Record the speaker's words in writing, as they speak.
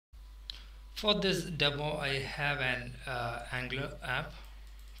For this demo, I have an Angular app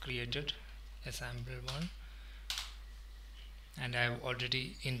created, a sample one, and I have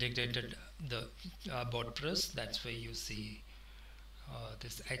already integrated the Botpress. That's why you see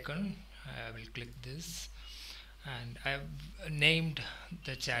this icon. I will click this, and I have named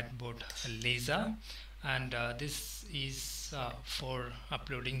the chatbot Lisa, and this is for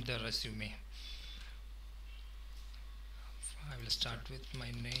uploading the resume. I will start with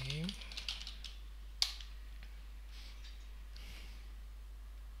my name.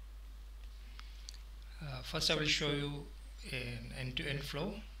 First I will show you an end-to-end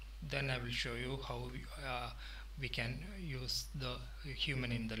flow, then I will show you how we can use the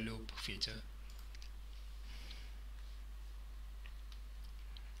human in the loop feature.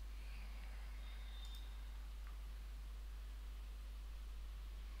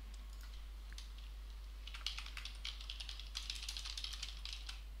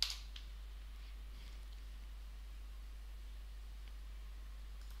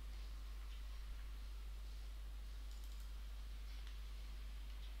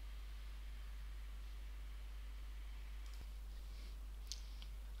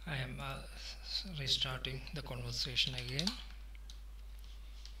 I am restarting the conversation again.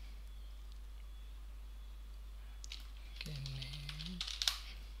 Okay,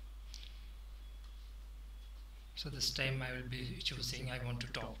 so this time I will be choosing I want to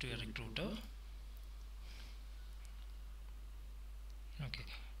talk to a recruiter. Okay,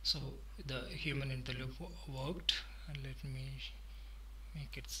 so the human in the loop worked, and let me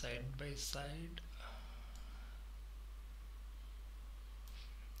make it side by side.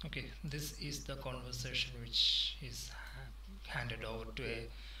 Okay, this is the conversation which is handed over to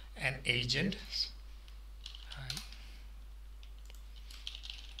an agent. Hi.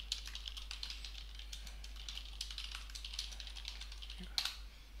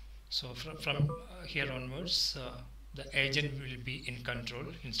 So from here onwards, the agent will be in control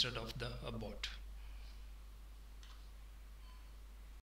instead of the bot.